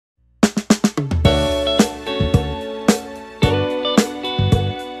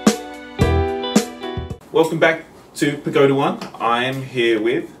Welcome back to Pagoda One. I'm here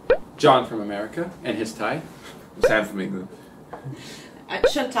with John from America and his tie. Sam from England.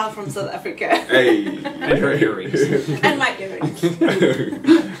 Chantal from South Africa. Hey. And her earrings. And my earrings.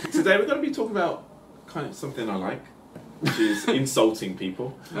 Today we're going to be talking about kind of something I like, which is insulting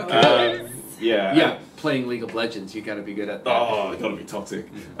people. Okay. Yeah, playing League of Legends, you gotta be good at that. Oh, gotta be toxic.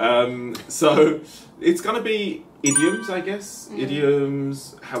 So it's gonna be idioms, I guess.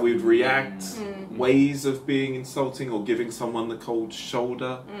 Idioms, how we'd react, ways of being insulting or giving someone the cold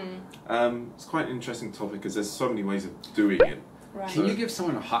shoulder. It's quite an interesting topic because there's so many ways of doing it. Right. Can you give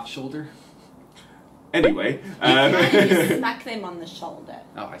someone a hot shoulder? Anyway, you smack them on the shoulder.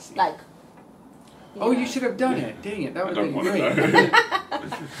 Oh, I see. Like. Oh, you should have done it. Dang it, that would have been great.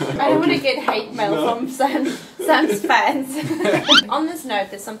 I don't want to get hate mail from Sam's fans. On this note,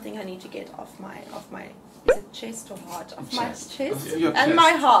 there's something I need to get off my is it chest or heart? Off my chest Your and chest.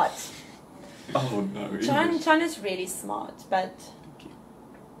 my heart. Oh no. John is really smart, but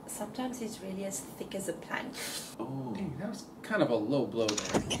sometimes he's really as thick as a plank. Oh. Dang, that was kind of a low blow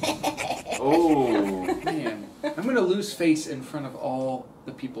there. Oh. Man, I'm gonna lose face in front of all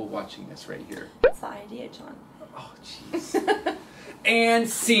the people watching this right here. That's the idea, John. Oh, jeez. And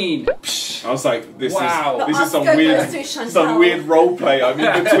scene. I was like, this Wow. is some Oscar weird, goes to Chantal. some weird role play I'm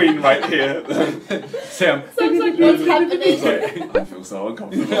in between right here. Sam. Sounds like what's happening. It's like, I feel so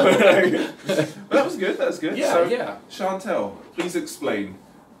uncomfortable. But that was good. That was good. Yeah, So, yeah. Chantal, please explain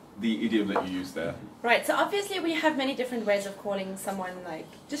the idiom that you used there. Right, so obviously we have many different ways of calling someone like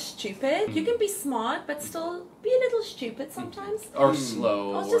just stupid. You can be smart but still be a little stupid sometimes. Or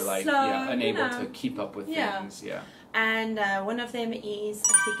slow, Or or just like, slow, yeah, you unable know. to keep up with Yeah. things, yeah. And one of them is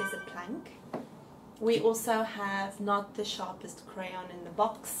thick as a plank. We also have not the sharpest crayon in the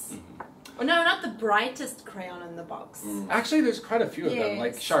box. Oh, no, not the brightest crayon in the box. Actually, there's quite a few of them,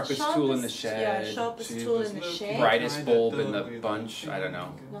 like Yes. sharpest tool in the Yeah, shed, sharpest tool in the shed. brightest bulb in the bunch, I don't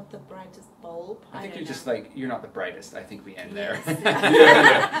know. Not the brightest bulb. I think don't you're just know. like, you're not the brightest. I think we end there. Yes. You're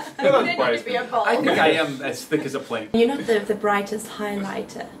not You the don't need brightest to be a bulb. I think I am as thick as a plank. You're not the brightest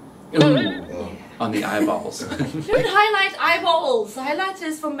highlighter. Ooh, on the eyeballs. Don't highlight eyeballs. Highlighter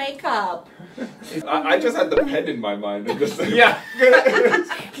is for makeup. I just had the pen in my mind and just Yeah.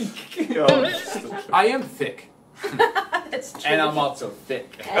 Oh, I am thick. That's true. And I'm also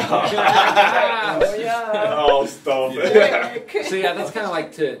thick. Oh, yeah. oh, stop it. So yeah, that's kind of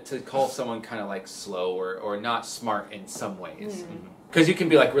like to call someone kind of like slow or not smart in some ways. Because you can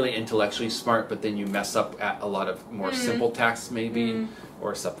be like really intellectually smart, but then you mess up at a lot of more simple tasks maybe,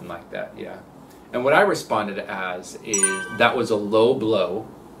 or something like that, yeah. And what I responded as is, that was a low blow,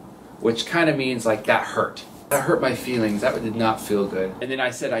 which kind of means like that hurt. That hurt my feelings, that did not feel good. And then I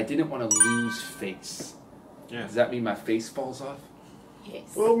said I didn't want to lose face. Yeah. Does that mean my face falls off?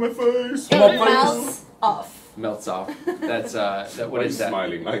 Yes. Oh, my face. It melts off. Melts off. That's, what Why is are that? you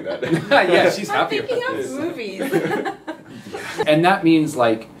smiling like that? Yeah, she's I'm happy thinking about of this. movies. And that means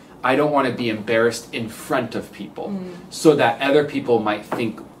like I don't want to be embarrassed in front of people so that other people might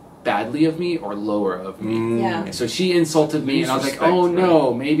think badly of me or lower of me. Yeah. And so she insulted me and I was like, Respect, oh right?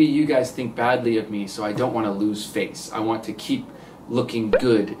 no, maybe you guys think badly of me, so I don't want to lose face. I want to keep looking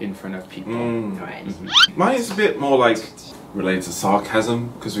good in front of people. Right. Mine is a bit more like related to sarcasm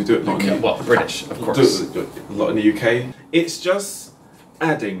because we do it a lot. Okay, well, British, of course. Do it a lot in the UK. It's just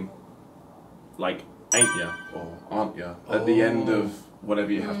adding, like, ain't ya or aren't ya at the end of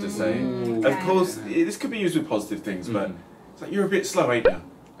whatever you have to say. Of Okay. course, this could be used with positive things, but it's like, you're a bit slow, ain't ya?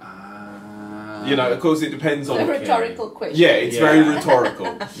 You know, of course, it depends on. A rhetorical question. Yeah, it's very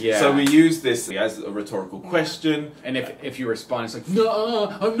rhetorical. Yeah. So we use this as a rhetorical question. And if you respond, it's like, no,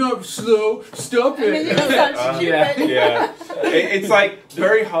 I'm not slow, stop I mean, it. you don't sound stupid. Yeah, it's like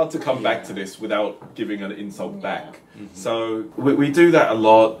very hard to come back to this without giving an insult back. So we do that a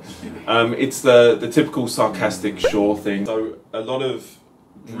lot. It's the typical sarcastic sure thing. So a lot of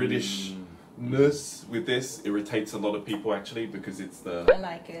Britishness with this irritates a lot of people actually because it's the I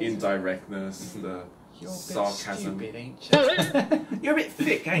like it. indirectness, the You're a bit sarcasm. stupid, ain't you? You're a bit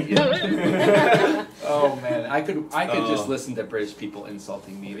thick, ain't you? Oh man, I could just listen to British people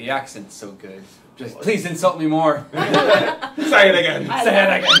insulting me. The accent's so good. Just please insult me more. Say it again. Say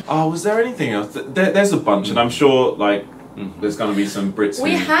it again. Oh, was there anything else? There's a bunch, and I'm sure like there's going to be some Brits.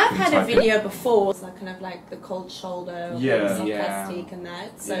 We who have can had a type it. video before, it's like kind of like the cold shoulder, Yeah. sarcastic and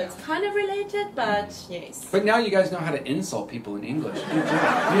that. So Yeah. it's kind of related, but yes. But now you guys know how to insult people in English.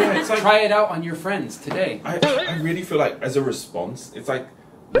 Yeah, it's like Try it out on your friends today. I really feel like as a response, it's like,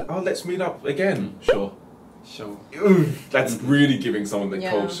 oh, let's meet up again. Sure. So That's really giving someone the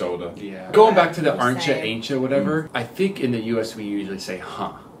Yeah. cold shoulder. yeah. Going back to the You're aren't ya, saying. ain't ya, whatever. I think in the U.S. we usually say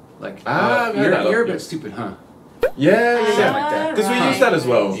huh. Like, I've heard that you're a lot, bit stupid, huh? Yeah, Something yeah. like that. Because we use that as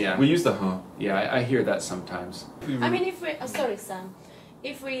well. Yeah. We use the huh. Yeah, I hear that sometimes. I mean, if we... Oh, sorry, Sam.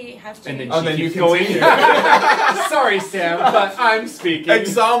 If we have to... And then Oh, she then you keeps going. continue. Sorry, Sam, but I'm speaking.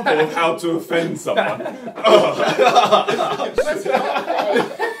 Example of how to offend someone. What's wrong there?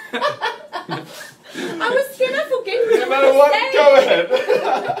 I was gonna forget what No matter what, go ahead.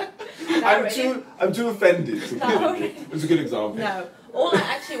 No, I'm too offended. To No. It's a good example. No. All I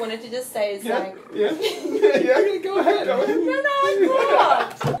actually wanted to just say is like... Yeah. Go ahead. Go ahead. No, I'm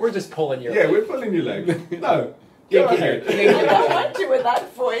not. We're just pulling your Yeah, leg. we're pulling your leg. No. Yeah, Go get ahead. I don't want to with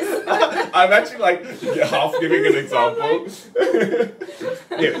that voice. I'm actually like half giving an example.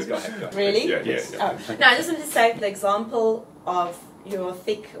 Yeah, let's go ahead. Really? Yeah. Oh. No, I just wanted to say the example of your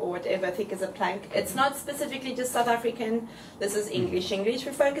thick or whatever, thick as a plank. It's not specifically just South African. This is English. English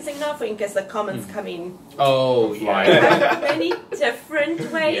we're focusing now for in case the comments come in. Oh, We yeah. have many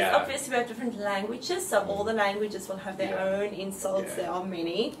different ways. Yeah. Obviously, we have different languages, so all the languages will have their own insults. Yeah. There are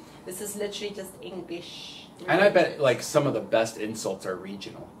many. This is literally just English. And I bet like some of the best insults are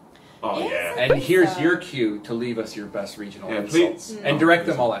regional. Oh Yes, yeah. I And think here's so. your cue to leave us your best regional Yeah, insults. please. And direct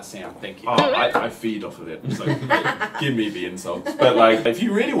them all at Sam. Thank you. Oh, I feed off of it. So give me the insults. But like, if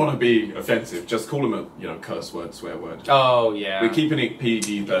you really want to be offensive, just call them a curse word, swear word. Oh, yeah. We're keeping it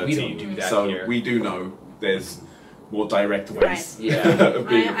PG-13. We don't do that so here. we do know there's more direct ways Right. Yeah. of I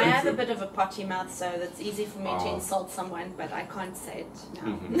being have a offensive. bit of a potty mouth, so that's easy for me to Oh. insult someone, but I can't say it now.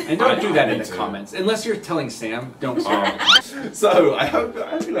 Mhm. And don't do that in Me the too. comments. Unless you're telling Sam, don't say it. So I hope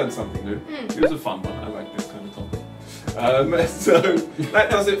you learned something new. It was a fun one. I like this kind of topic. So that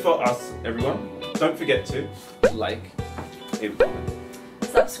does it for us, everyone. Don't forget to Like.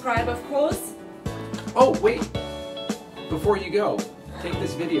 Subscribe, of course. Oh, wait. Before you go, take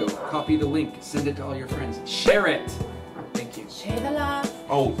this video, copy the link, send it to all your friends, share it. Thank you. Share the love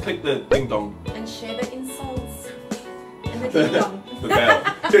Oh, click the ding dong, and share the insults and the ding dong. the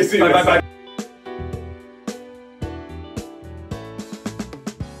bell. See you Bye, next bye, time.